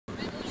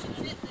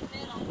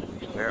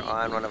We're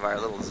on one of our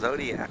little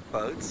Zodiac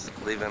boats,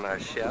 leaving our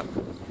ship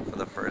for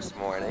the first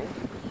morning.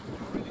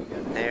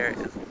 There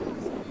is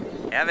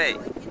Evie.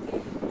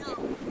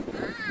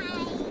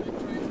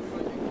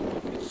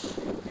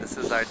 This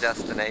is our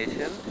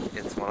destination.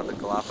 It's one of the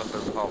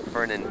Galapagos called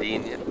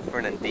Fernandina,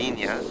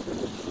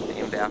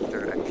 named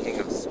after a king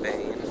of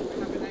Spain.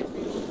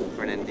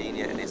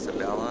 Fernandina and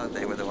Isabella,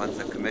 they were the ones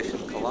that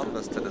commissioned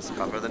Columbus to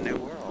discover the New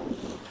World.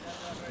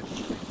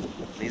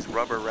 These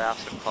rubber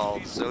rafts are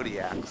called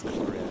Zodiacs that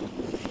we're in.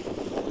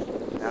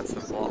 That's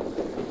it's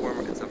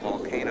a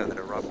volcano that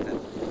erupted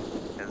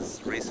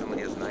as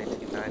recently as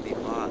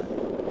 1995.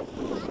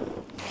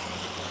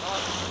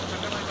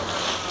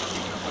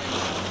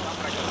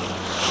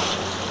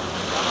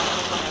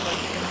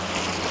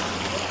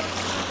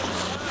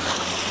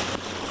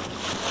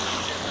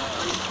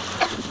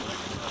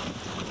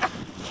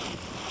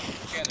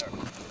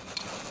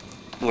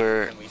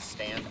 Can we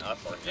stand up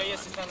or no?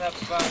 Yes, stand up.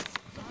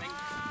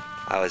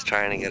 I was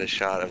trying to get a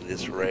shot of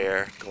this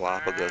rare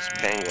Galapagos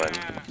penguin.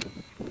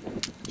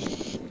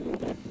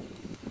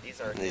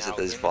 These are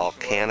these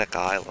volcanic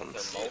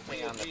islands.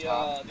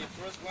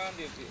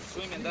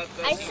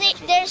 I see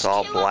there's it's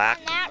all black,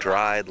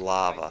 dried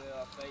lava.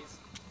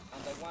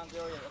 And the one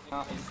there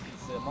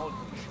is mold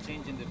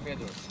changing the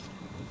feathers.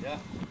 Yeah.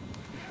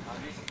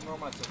 And this is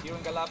normal. So here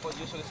in Galapagos,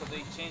 usually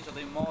they change or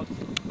they mold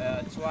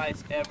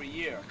twice every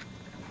year.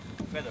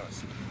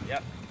 Feathers.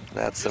 Yeah.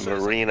 That's a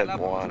marine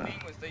iguana.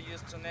 They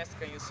used to nest.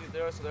 Can you see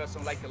there? So there are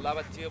some like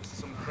lava tubes,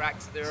 some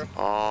cracks there.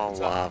 All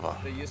lava.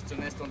 They used to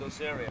nest on those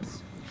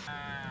areas.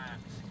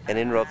 And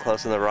in real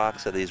close in the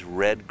rocks are these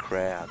red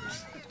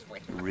crabs.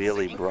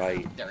 Really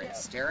bright. They're in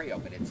stereo,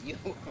 but it's you.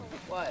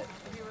 What?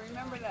 Do you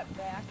remember that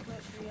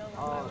backlit reel?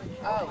 Oh.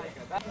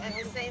 And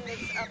the same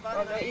that's up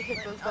on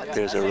the...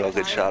 There's a real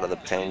good shot of the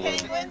penguin.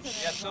 Yeah,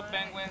 two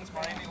penguins,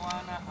 marine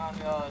iguana, and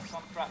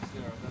some crabs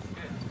there. That's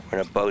good. We're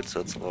in a boat,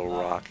 so it's a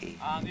little rocky.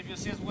 And if you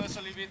see as well, it's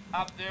a little bit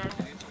up there.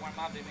 They need to warm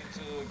up. They need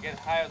to get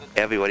higher.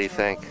 Evie, what do you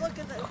think? Look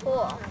at the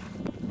cool.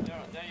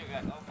 There you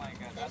go. Oh my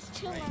God. There's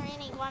two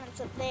marine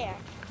iguanas up there.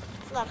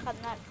 Look on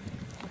that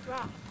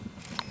rock.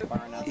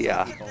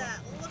 Yeah. Look at that.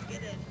 Look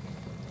at it.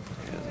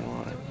 There's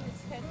one.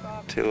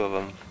 Two of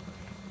them.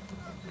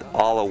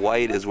 All the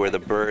white is where the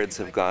birds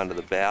have gone to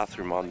the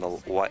bathroom on the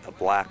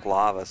black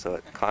lava, so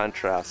it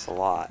contrasts a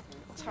lot.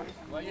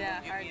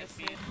 Yeah, hard to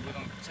see. We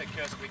don't take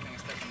care so we can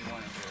step on the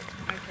iguana here.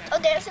 Okay. Oh,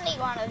 there's an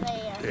iguana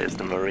there. There's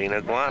the marine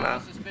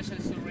iguana. Especially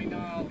so right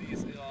now,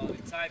 the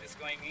tide is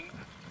going in,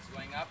 it's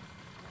going up.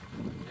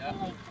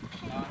 Yeah.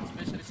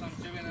 Especially some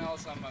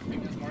juveniles, some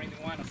females marine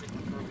iguanas, they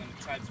prefer when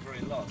the tide is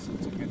very low, so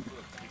to get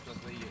food because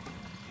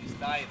this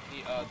diet,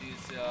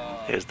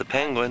 Here's the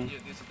penguin.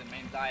 This is the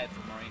main diet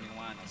for marine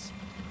iguanas.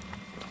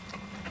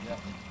 Yeah.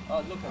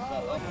 Oh, look at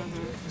that. Oh.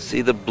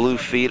 See the blue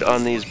feet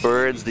on these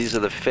birds? These are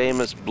the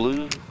famous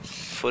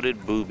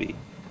blue-footed booby.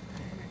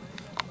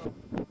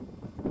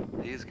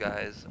 These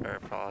guys are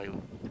probably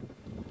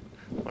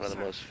one of the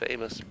most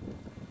famous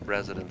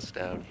residents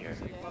down here.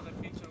 So you got the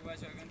picture where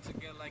you're going to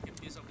get like a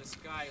piece of the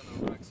sky on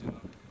the rocks, you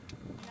know.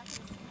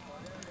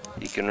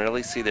 You can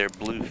really see their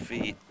blue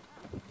feet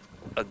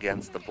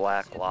against the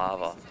black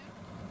lava.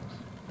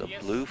 The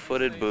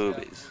blue-footed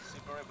boobies.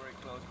 Very, very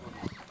close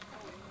boobies.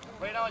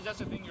 Right now, just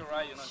a thing you're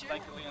right, you know, it's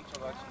like a little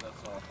introduction,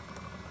 that's all.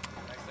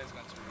 Next day is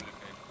going to be really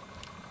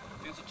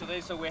great. So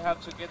today, so we have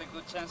to get a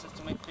good chances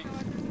to make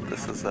pictures.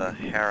 This is a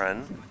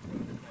heron.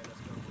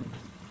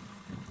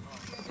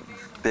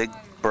 Big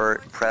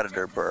bird,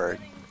 predator bird,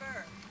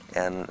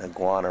 and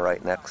iguana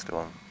right next to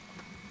him.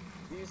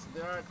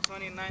 There are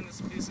 29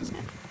 species.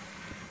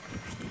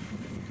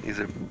 These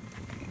are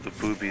the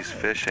boobies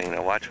fishing.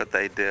 Now watch what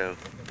they do.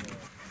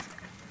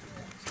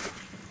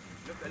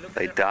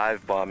 They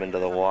dive bomb into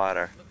the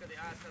water.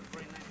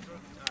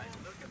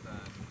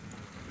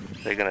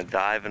 They're going to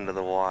dive into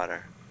the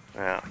water.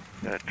 Yeah,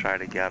 I'm going to try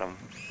to get them.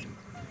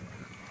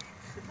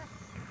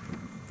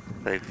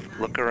 They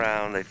look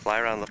around, they fly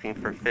around looking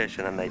for fish,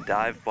 and then they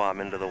dive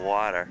bomb into the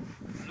water.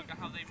 Look at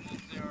how they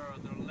move their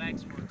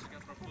legs for to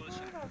get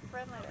propulsion.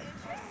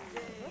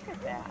 Look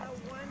at that. How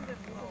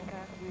wonderful.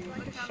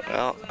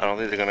 Well, I don't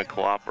think they're going to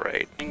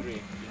cooperate.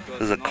 This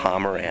is a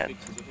cormorant.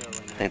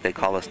 I think they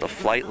call this the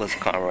flightless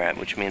cormorant,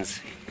 which means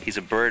he's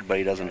a bird, but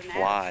he doesn't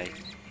fly.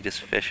 He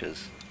just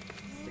fishes.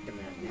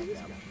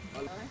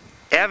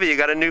 Evie, you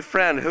got a new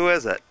friend. Who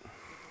is it?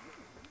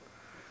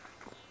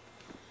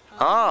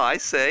 Oh, I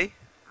see.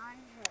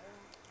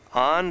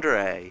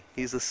 Andre.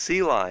 He's a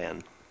sea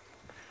lion.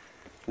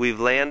 We've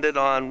landed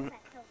on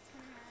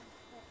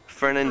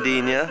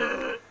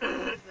Fernandina.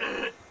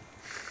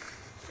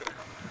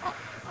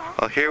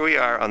 Well, here we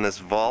are on this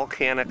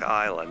volcanic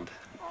island.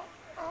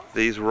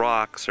 These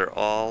rocks are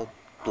all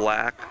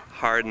black,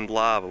 hardened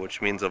lava,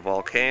 which means a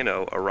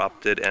volcano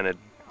erupted and it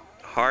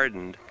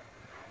hardened.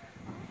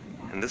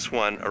 And this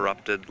one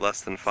erupted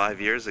less than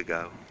 5 years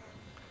ago.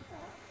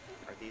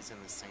 Are these in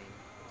the same?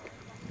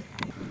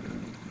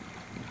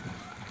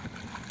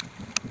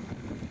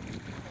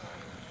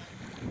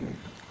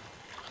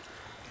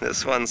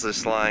 This one's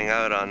just lying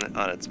out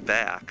on its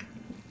back.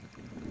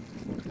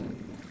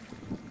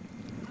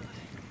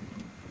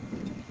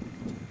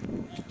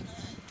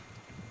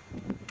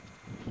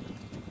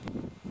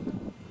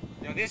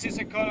 So this is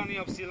a colony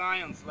of sea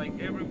lions. Like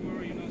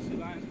everywhere, you know, sea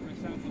lions, for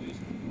example, these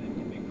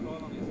big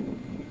colonies.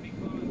 The big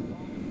colonies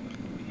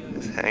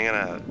always He's hanging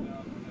out.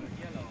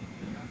 yellow.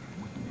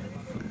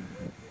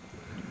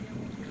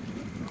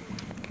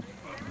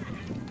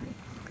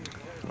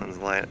 One's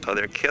lying. Oh,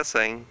 they're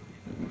kissing.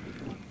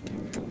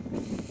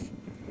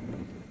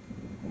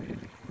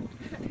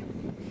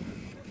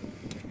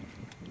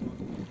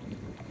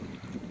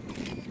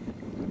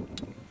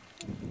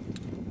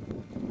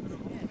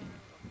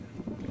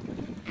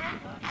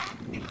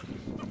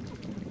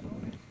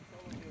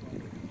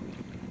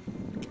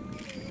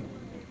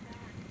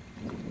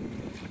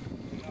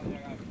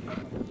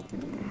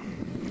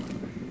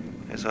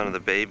 There's one of the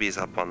babies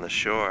up on the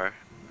shore.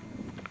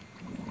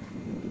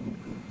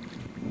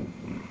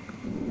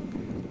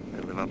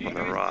 They live up on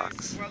the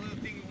rocks. One of the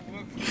things we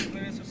work for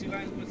players of sea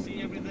lions we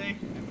see every day.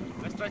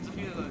 Let's try to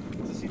feel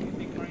to see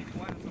anything marine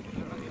one.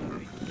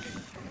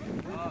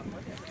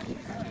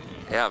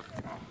 Yeah.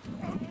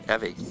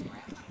 Evie,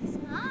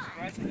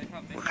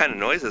 what kind of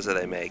noises are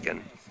they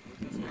making?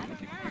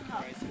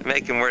 They're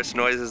making worse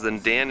noises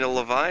than Daniel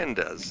Levine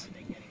does.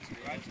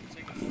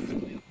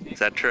 Is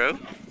that true?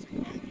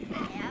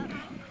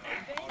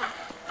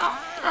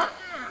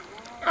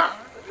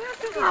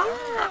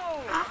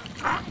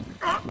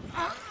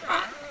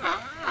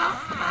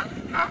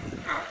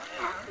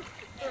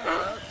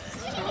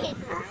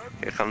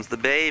 Here comes the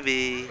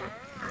baby.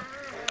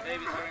 The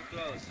baby's very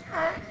close.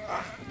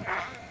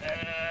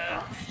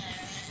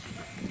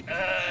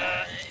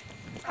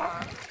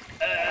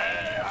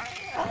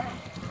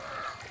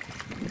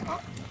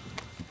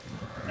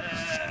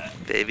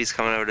 Baby's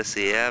coming over to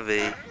see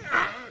Evie.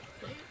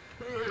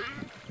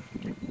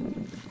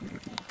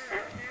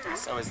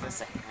 So is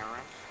this a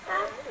harem?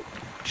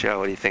 Joe,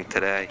 what do you think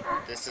today?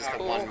 This is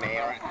the one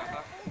male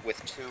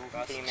with two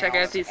females. Check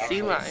out these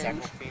sea actually lions.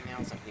 Several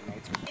females, and he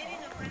mates with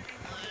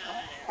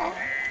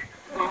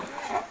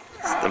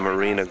It's the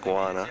marine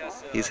iguana.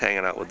 He's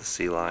hanging out with the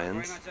sea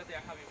lions.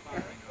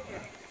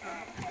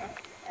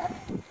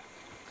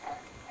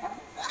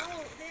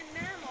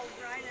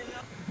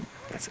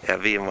 It's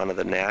Evie and one of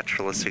the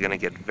naturalists are going to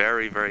get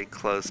very, very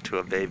close to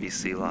a baby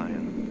sea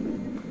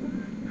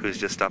lion who's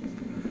just up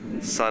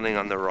sunning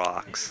on the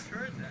rocks.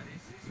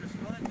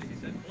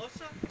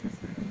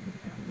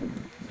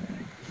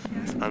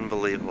 It's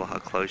unbelievable how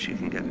close you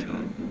can get to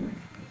him.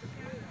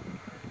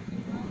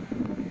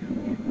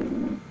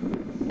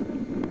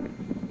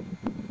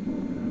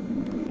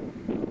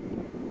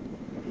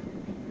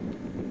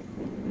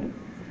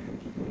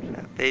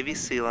 That baby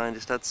sea lion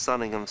just out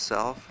sunning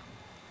himself.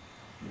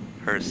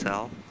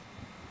 Herself.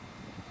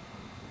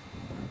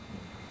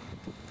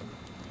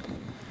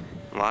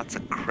 Lots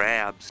of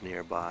crabs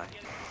nearby.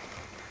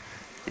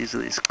 These are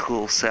these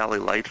cool Sally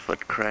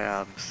Lightfoot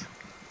crabs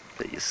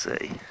that you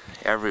see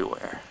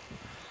everywhere.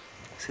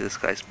 See this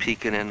guy's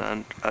peeking in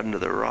under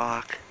the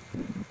rock,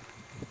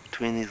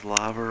 between these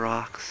lava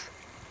rocks.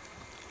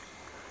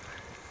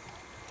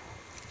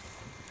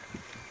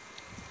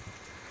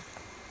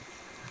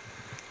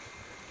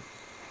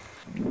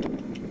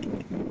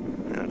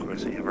 And of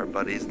course we have our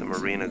buddies, the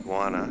marine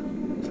iguana,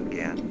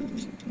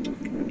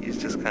 again.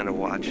 He's just kind of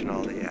watching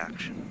all the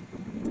action.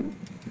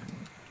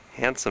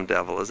 Handsome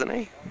devil, isn't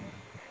he?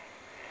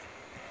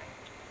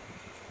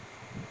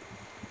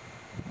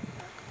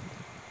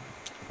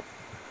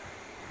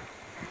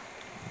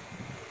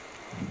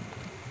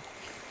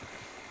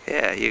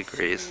 Yeah, he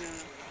agrees.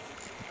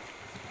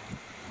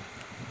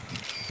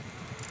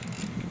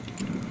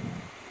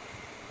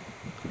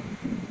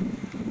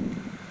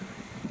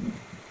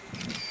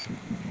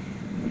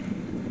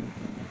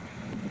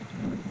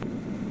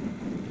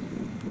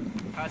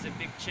 Has a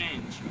big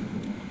change.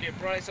 Okay,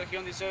 probably so here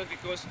on this earth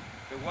because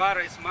the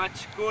water is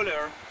much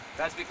cooler.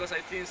 That's because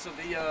I think so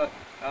they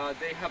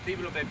have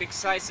developed a big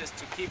sizes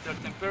to keep their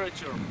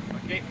temperature.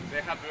 Okay,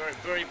 they have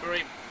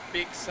very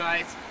big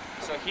size.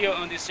 So here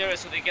on this area,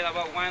 so they get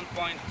about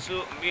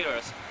 1.2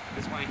 meters.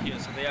 This one here,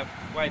 so they are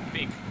quite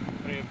big,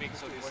 very big.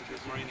 So these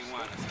marine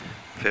iguanas.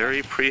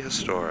 Very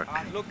prehistoric.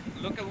 Look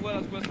at what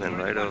else. And then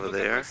right over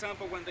there, for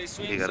example, when they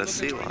swim, you got a so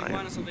sea look at the marine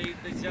lion. iguanas, so they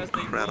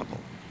Incredible.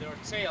 their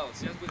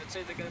tails, just with the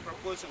tail they get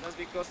propulsion. That's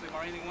because the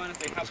marine iguanas,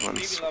 they have This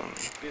one's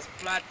developed these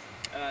flat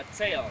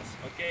tails,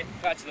 okay?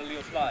 Catch the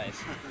little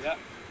flies. Yeah.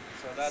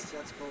 So that's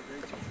called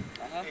nature.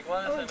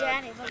 Oh,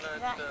 Danny, look at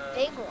that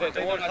big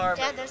one.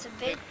 Dad, there's a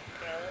big.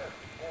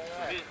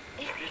 Be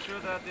sure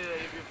that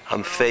if you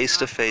I'm face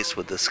to face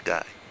with this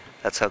guy.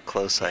 That's how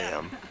close I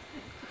am.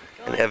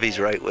 And Evie's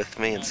right with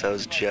me, and so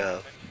is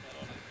Joe.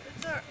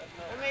 Or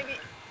maybe.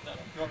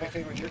 You want me to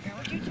take with your camera?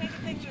 Would you take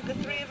a picture of the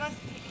three of us?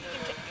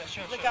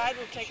 The guide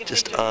will take a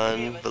Just picture of the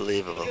three of us.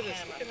 unbelievable. Look at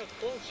how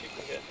close you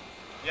can get.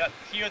 yeah,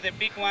 here the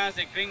big ones,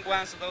 the green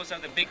ones, those are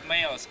the big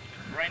males.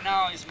 Right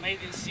now it's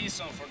mating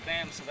season for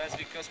them, so that's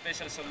because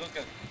special. So look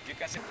at, you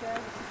can see.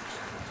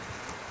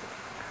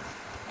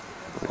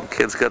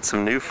 Kid's got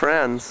some new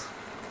friends.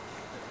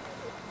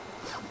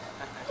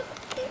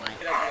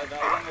 That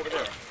one over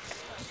there.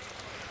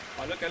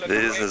 Oh, look,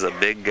 This is a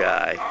big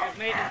guy. His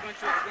mate is going to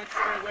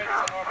stay where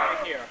it's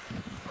normally here.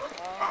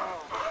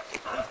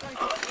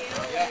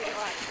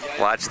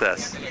 Watch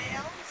this.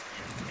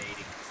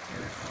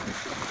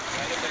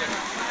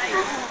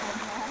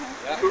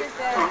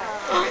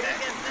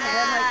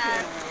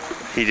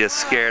 He just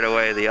scared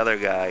away the other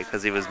guy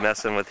because he was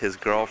messing with his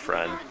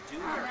girlfriend.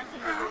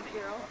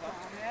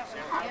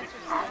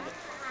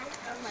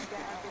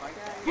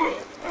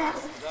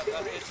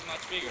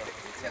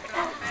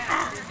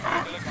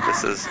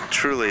 This is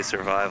truly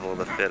survival of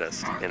the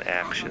fittest in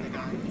action.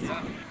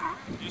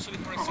 Usually,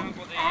 for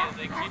example,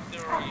 they keep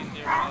their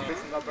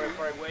not very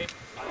far away.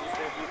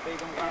 If they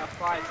don't want to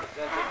fight,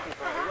 then they keep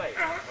far away.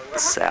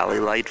 Sally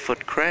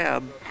Lightfoot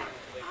crab.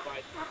 They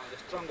fight. The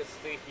strongest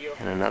stay here.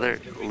 And another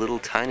little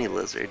tiny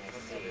lizard.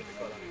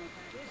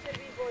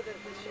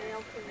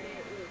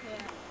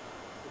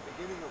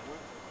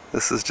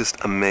 This is just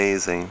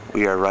amazing.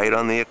 We are right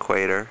on the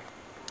equator,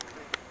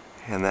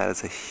 and that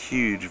is a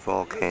huge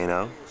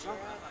volcano.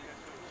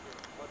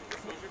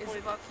 Is the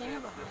volcano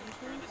behind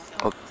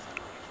you? Oh,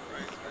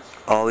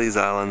 all these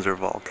islands are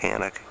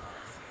volcanic,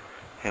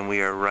 and we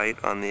are right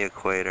on the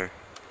equator.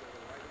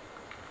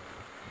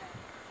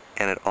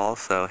 And it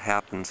also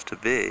happens to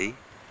be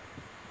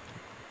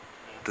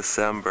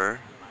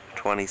December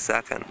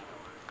 22nd.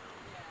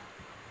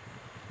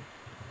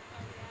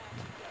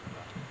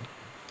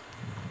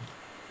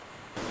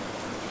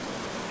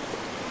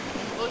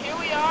 Well, here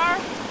we are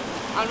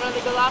on one of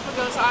the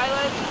Galapagos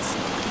Islands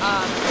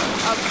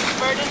of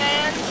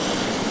Ferdinand,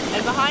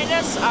 and behind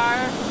us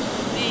are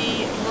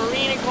the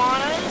marine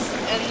iguanas,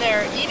 and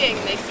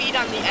they feed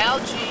on the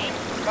algae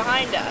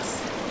behind us.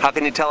 How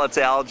can you tell it's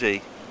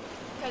algae?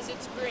 Because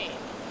it's green.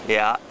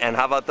 Yeah, and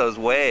how about those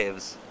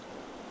waves?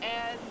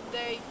 And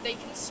they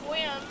can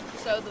swim,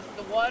 so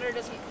the water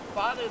doesn't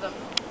bother them.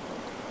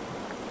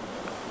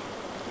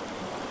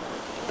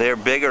 They're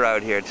bigger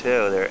out here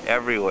too. They're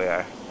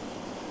everywhere.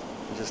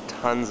 Just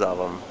tons of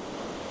them.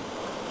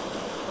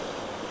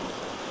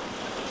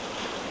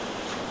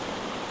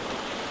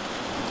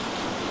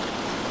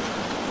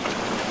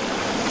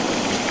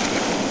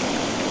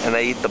 And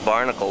they eat the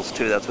barnacles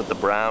too. That's what the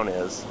brown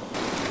is.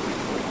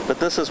 But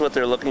this is what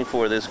they're looking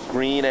for, this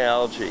green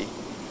algae.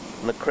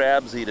 And the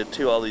crabs eat it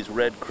too, all these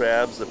red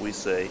crabs that we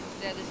see.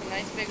 Yeah, there's a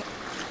nice big...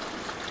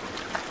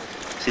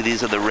 See,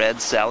 these are the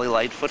red Sally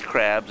Lightfoot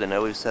crabs. I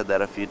know we've said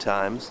that a few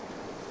times.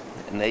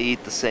 And they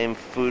eat the same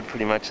food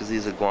pretty much as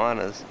these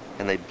iguanas.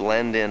 And they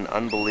blend in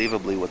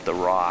unbelievably with the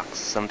rocks.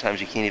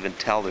 Sometimes you can't even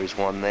tell there's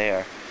one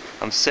there.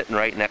 I'm sitting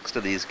right next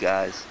to these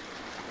guys.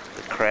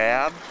 The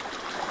crab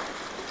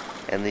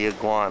and the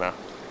iguana.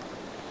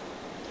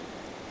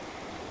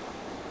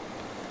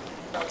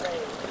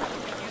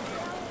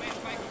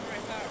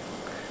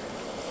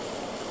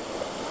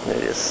 They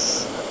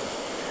just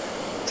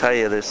tell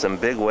you there's some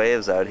big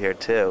waves out here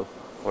too.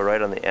 We're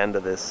right on the end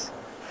of this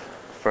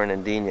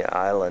Fernandina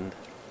Island.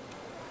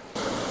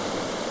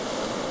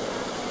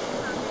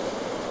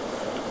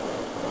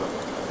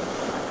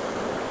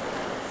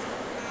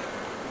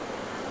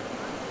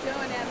 Joe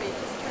and Abby,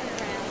 just turn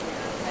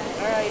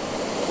around. All right.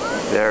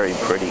 Very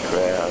pretty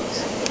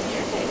crabs.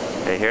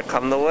 Hey, here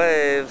come the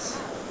waves.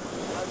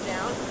 Go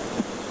down.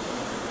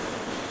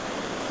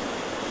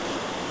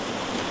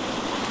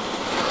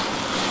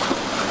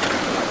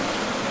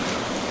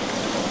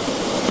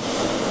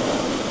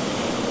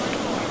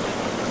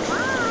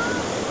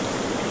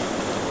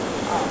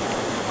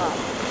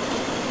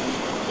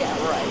 Yeah,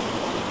 right.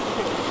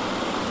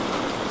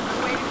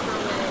 I'm waiting for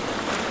a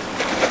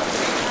wave.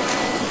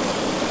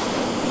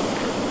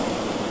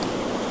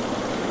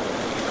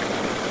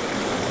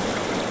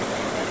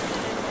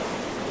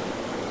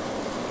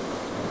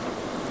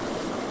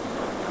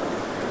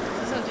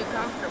 This isn't too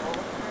comfortable.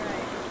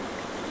 Right.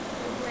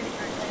 I'm waiting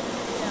for a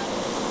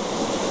wave.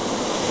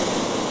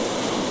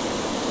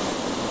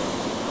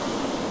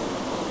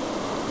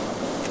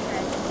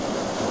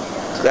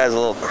 This guy's a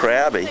little I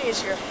crabby. think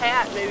it's your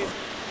hat, maybe.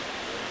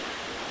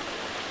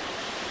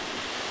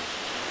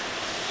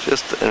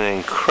 Just an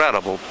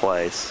incredible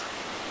place.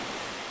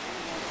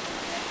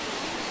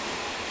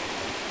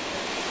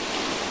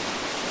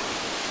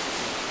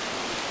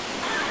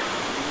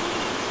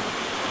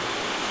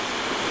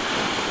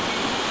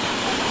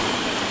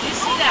 Did you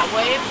see that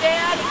wave,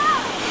 Dad?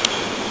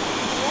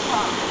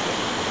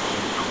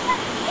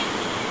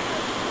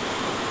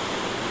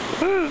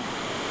 Woo.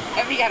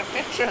 Abby got a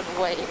picture of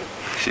the wave.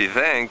 She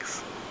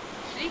thinks.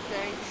 She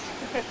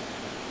thinks.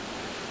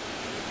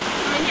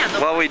 And yeah,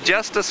 Well, we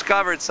just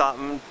discovered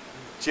something,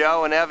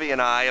 Joe and Evie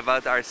and I,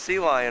 about our sea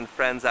lion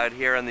friends out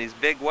here on these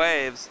big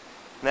waves.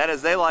 And that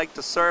is, they like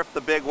to surf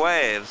the big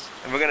waves,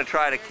 and we're going to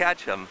try to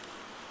catch them.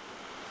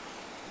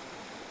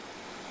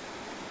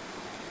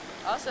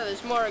 also,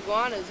 there's more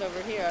iguanas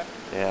over here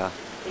Yeah.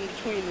 in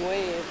between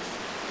waves.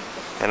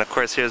 And of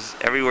course, here's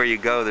everywhere you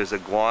go, there's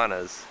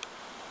iguanas.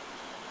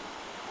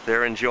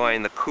 They're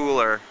enjoying the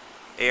cooler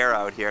air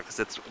out here because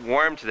it's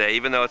warm today.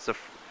 Even though it's the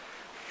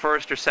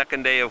first or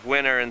second day of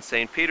winter in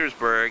St.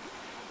 Petersburg,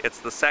 it's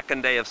the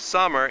second day of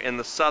summer in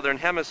the southern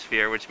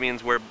hemisphere, which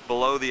means we're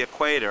below the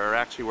equator, or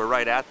actually we're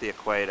right at the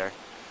equator.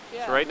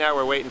 Yeah. So right now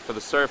we're waiting for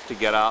the surf to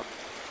get up,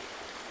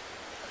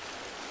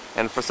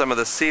 and for some of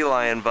the sea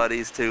lion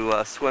buddies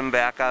to swim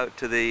back out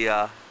to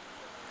the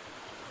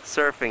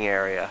surfing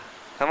area.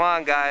 Come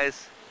on,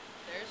 guys.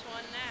 There's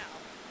one now.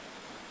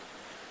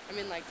 I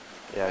mean, like,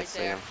 Yeah, I right see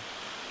there. them.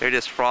 They're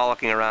just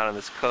frolicking around in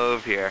this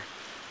cove here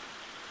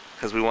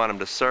because we want them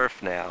to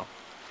surf now.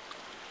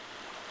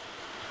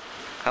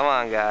 Come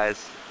on,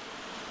 guys.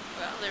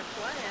 Well, they're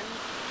playing.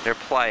 They're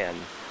playing.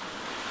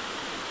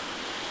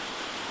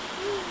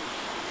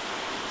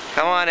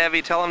 Come on,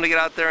 Evie, tell them to get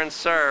out there and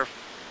surf.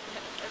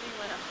 Evie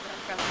went up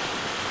there.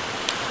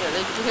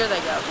 Here they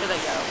go. Here they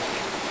go.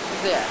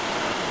 There.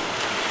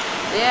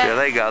 Yeah. Here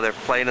they go. They're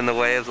playing in the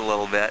waves a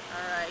little bit.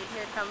 All right,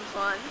 here comes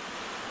one.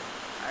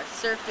 Our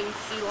surfing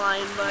sea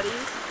lion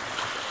buddies.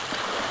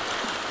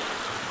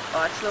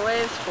 Watch the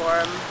waves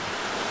for them.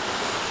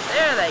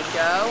 There they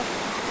go.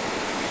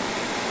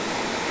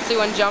 See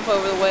one jump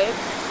over the wave?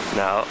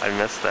 No, I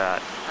missed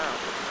that. Oh.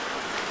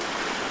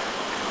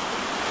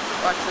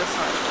 Watch this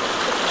one.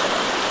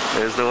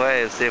 There's the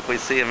waves. See if we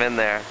see them in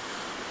there.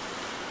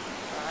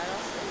 I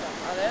don't see them.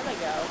 Oh, there they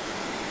go.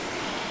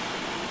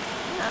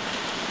 Yeah.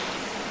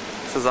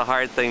 This is a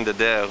hard thing to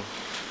do.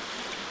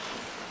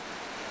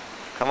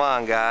 Come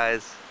on,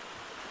 guys.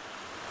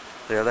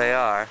 There they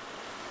are.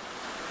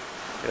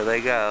 Here they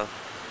go.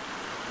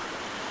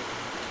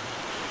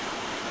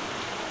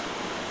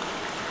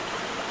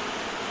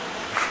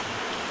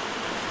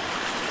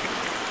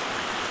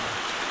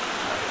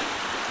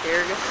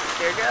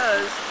 Here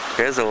goes.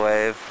 Here's a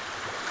wave.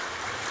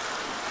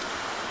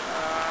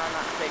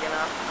 Not big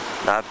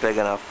enough. Not big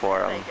enough for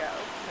There them. they go.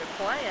 They're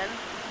playing.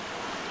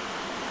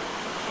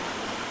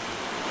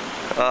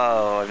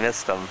 Oh, I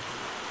missed them.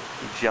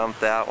 Jumped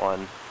that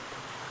one.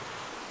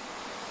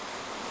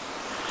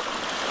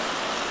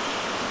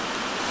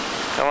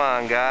 Come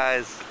on,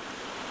 guys.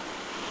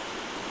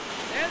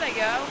 There they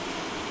go.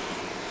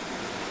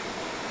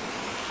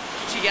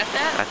 Did you get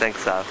that? I think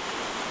so.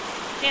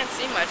 Can't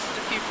see much. Just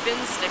a few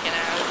fins sticking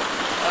out.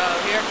 Oh,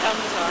 here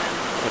comes one.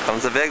 Here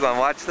comes a big one.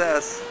 Watch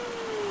this.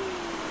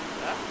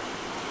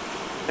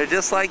 They're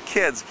just like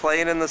kids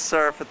playing in the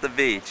surf at the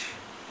beach.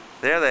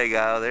 There they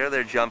go. There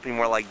they're jumping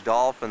more like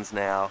dolphins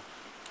now.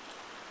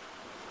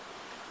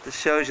 This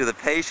shows you the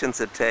patience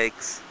it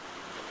takes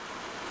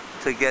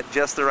to get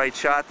just the right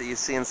shot that you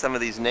see in some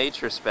of these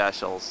nature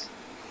specials.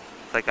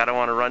 It's like, I don't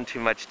want to run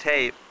too much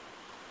tape,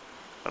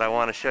 but I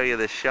want to show you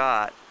this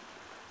shot.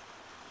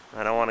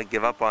 I don't want to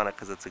give up on it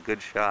because it's a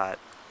good shot.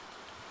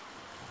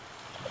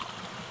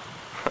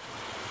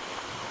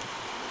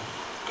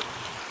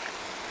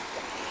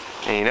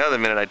 And you know, the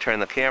minute I turn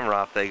the camera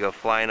off, they go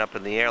flying up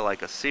in the air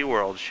like a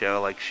SeaWorld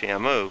show, like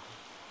Shamu.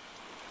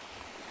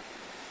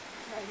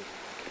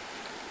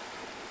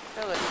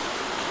 Really.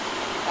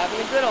 Having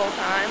a good old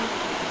time.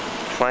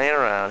 Playing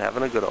around,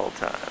 having a good old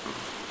time.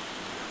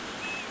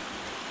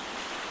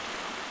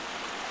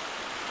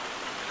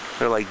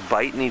 They're like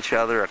biting each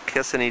other or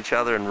kissing each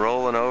other and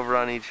rolling over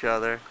on each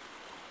other.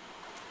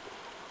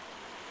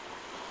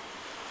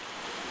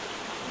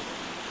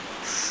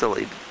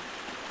 Silly.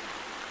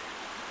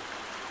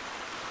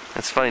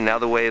 It's funny, now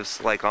the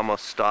waves like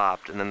almost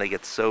stopped and then they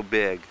get so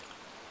big.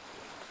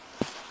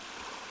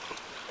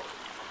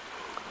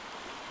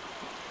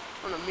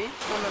 On the meat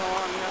swimming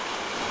along the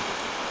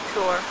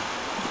shore.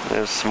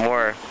 There's some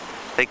more.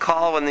 They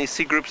call, when they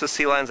see groups of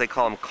sea lions, they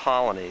call them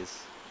colonies.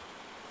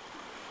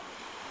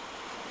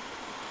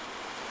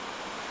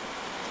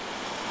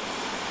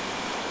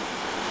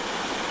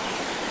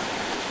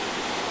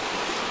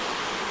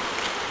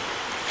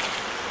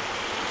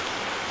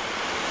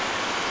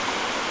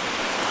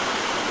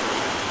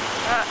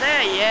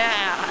 There,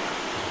 yeah.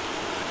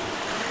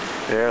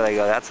 There they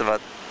go. That's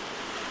about.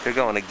 They're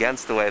going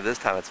against the wave this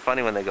time. It's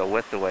funny when they go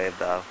with the wave,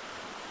 though.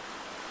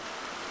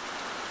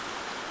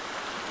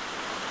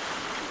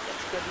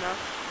 That's good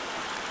enough.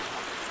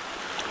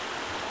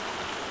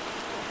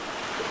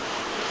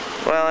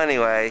 Well,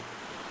 anyway,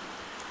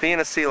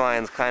 being a sea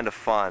lion's kind of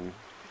fun.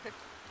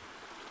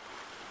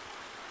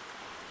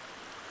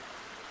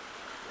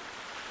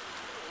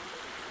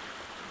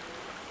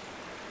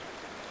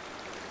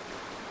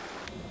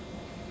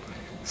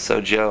 So,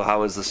 Joe,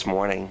 how was this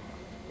morning?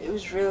 It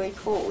was really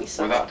cool. We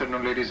saw. Good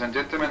afternoon, ladies and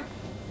gentlemen.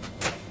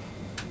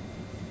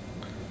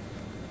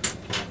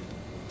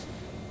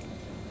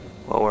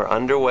 Well, we're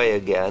underway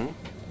again,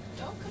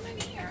 Don't come in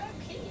here,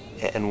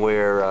 okay. and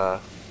we're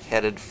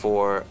headed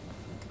for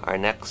our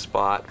next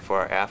spot for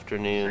our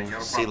afternoon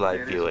sea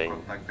life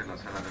viewing.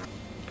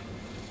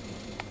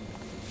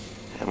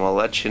 And we'll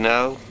let you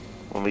know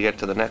when we get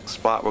to the next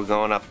spot. We're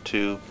going up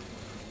to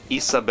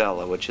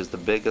Isabela, which is the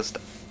biggest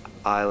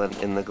island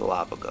in the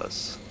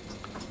Galapagos.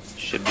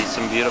 Should be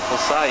some beautiful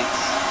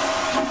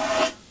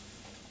sights.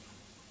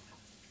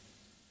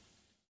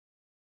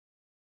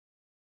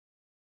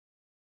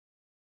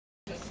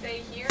 Stay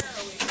here, or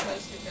are we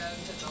supposed to go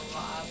to the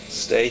lobby?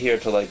 Stay here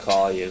till they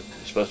call you.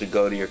 You're supposed to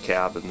go to your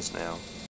cabins now.